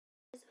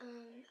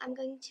I'm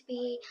going to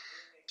be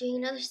doing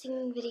another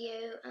singing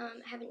video. I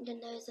haven't done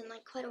those in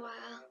like quite a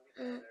while.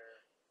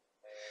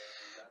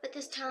 But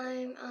this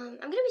time, I'm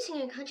going to be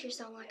singing a country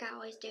song like I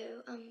always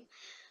do. I'm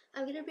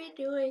going to be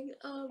doing,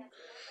 I'm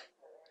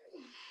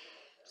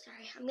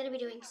going to be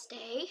doing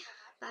Stay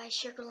by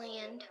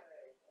Sugarland.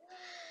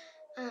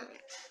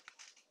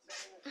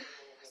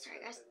 Sorry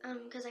guys,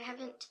 because I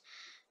haven't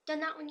done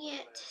that one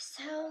yet.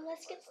 So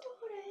let's get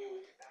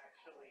started.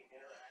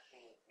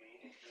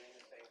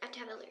 I have to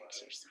have the lyrics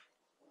here, so.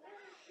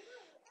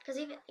 Because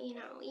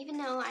even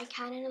though I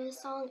kind of know the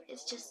song,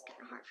 it's just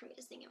kind of hard for me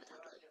to sing it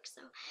without the lyrics.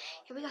 So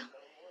here we go.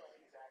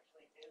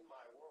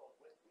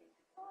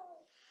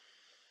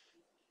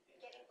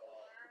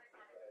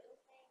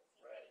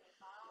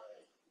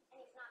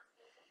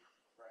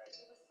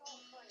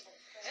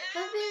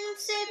 I've been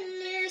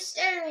sitting here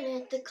staring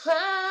at the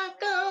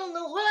clock on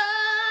the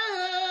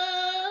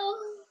wall,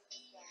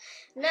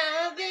 and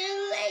I've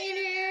been laying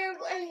here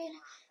waiting,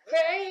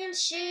 praying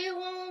she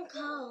won't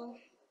call.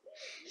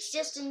 It's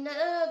just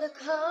another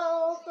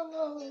call from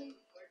home.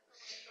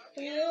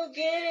 You'll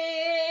get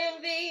it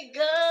and be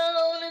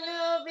gone, and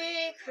I'll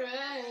be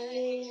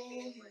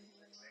crying.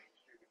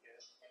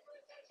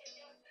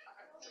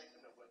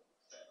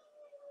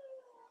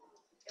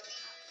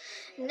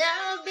 And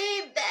I'll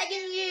be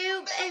begging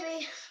you,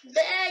 baby,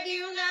 begging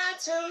you not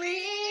to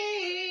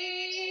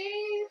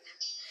leave.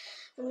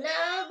 And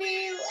I'll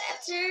be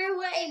left here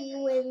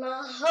waiting with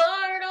my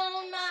heart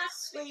on my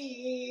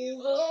sleeve.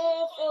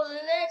 Oh, for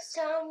the next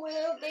time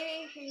we'll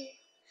be here.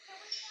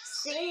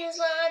 Seems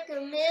like a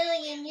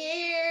million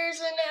years,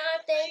 and I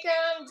think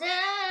I'm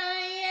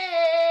dying.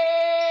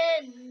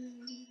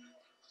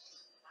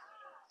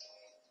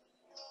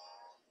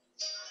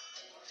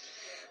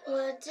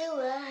 What do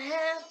I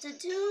have to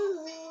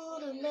do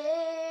to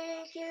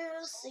make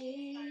you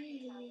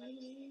see?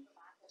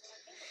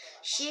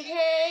 She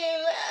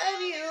can't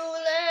love you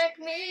like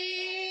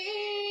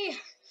me.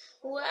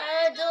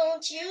 Why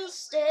don't you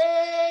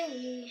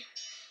stay?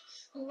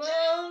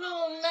 Well,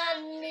 on my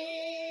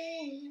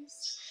knees.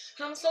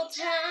 I'm so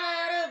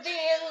tired of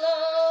being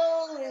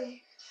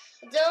lonely.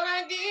 Don't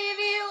I give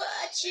you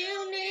what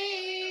you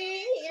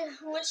need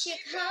when she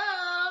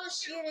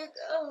calls you to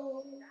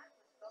go?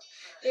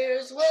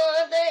 There's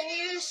one thing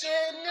you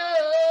should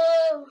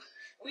know.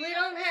 We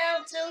don't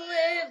have to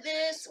live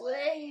this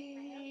way.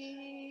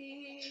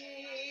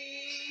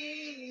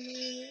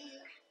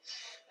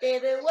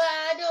 Baby,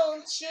 why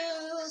don't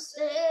you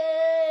stay?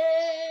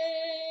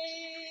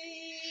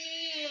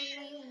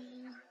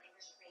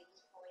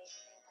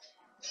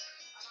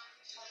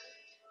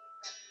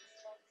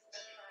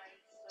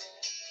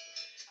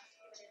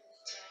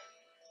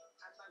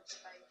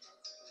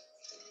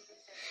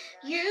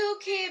 You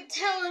keep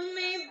telling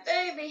me,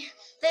 baby,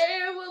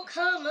 there will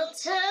come a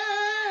time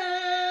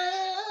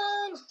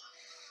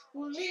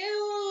when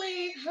you will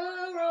leave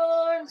her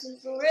arms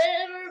and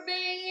forever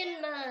be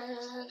in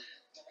mine.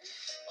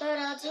 But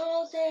I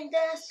don't think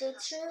that's the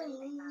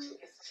truth,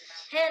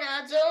 and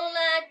I don't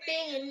like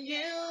being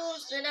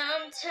used, and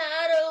I'm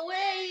tired of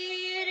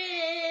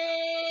waiting.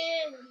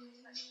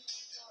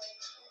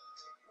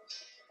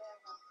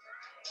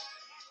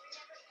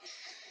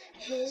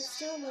 It's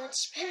too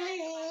much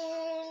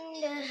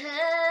pain to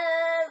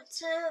have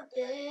to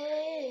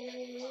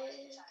bear.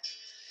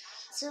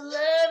 To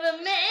love a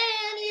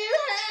man you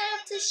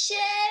have to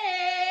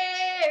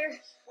share.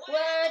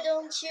 Why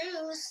don't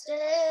you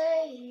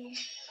stay?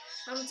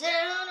 I'm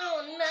down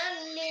on my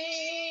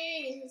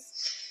knees.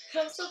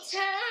 I'm so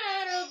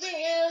tired of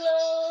being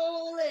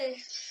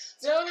lonely.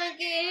 Don't I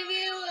give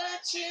you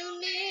what you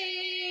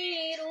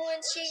need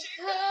when she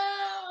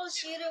calls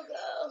you to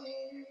go?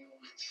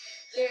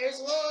 There's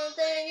one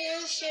thing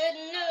you should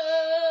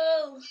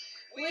know.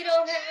 We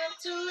don't have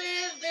to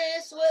live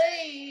this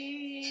way.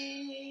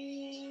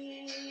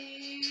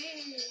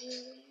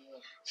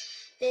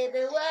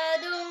 Baby, why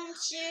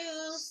don't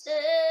you stay?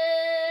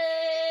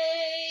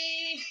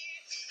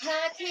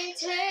 I can't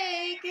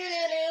take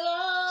it any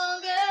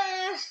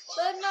longer,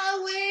 but my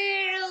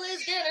will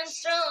is getting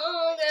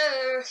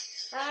stronger.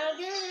 I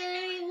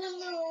gotta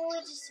know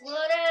just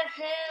what I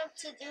have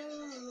to do.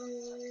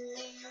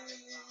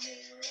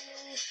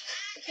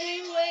 I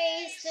can't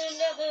waste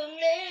another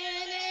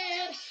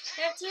minute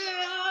after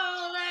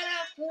all that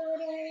I put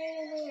in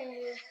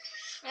it.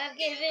 I've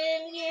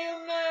given you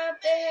my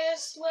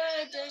best,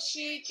 why does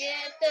she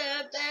get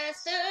the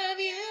best of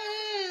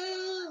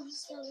you?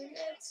 So the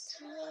next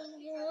time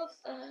you'll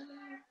find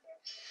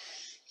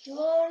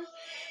you're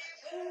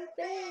her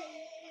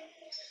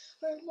best,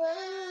 but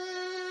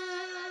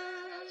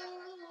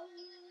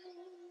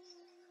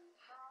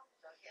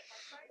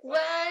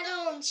why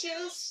don't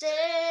you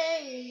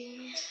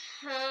stay?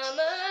 I'm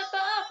up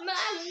off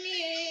my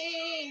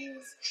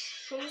knees.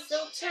 I'm so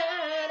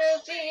tired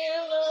of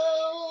being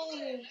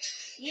lonely.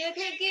 You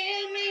can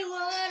give me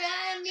what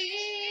I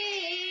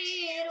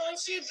need when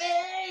she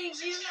begs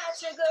you not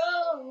to go.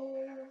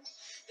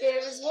 There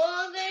is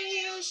one thing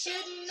you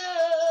should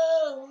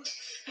know.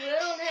 We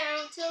don't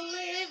have to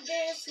live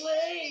this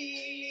way.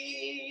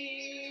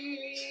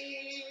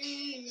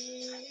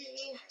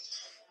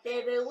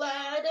 baby,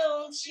 why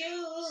don't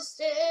you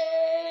stay?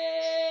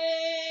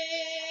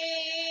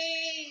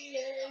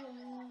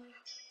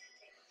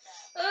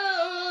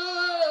 Oh,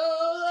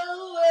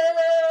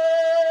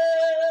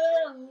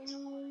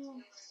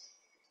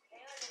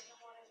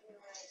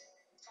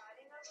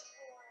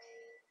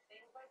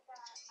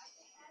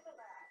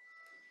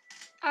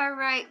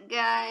 alright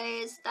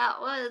guys, that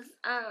was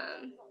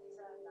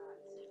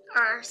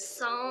our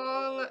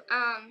song.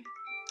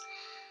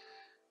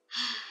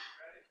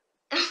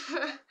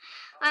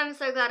 I'm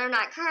so glad I'm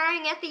not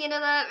crying at the end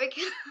of that,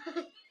 because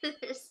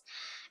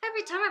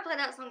every time I play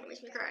that song it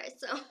makes me cry.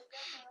 So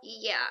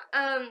yeah,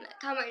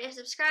 comment and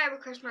subscribe,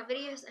 of course, more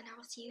videos, and I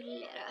will see you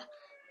later.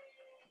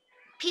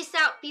 Peace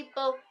out,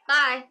 people.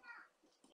 Bye.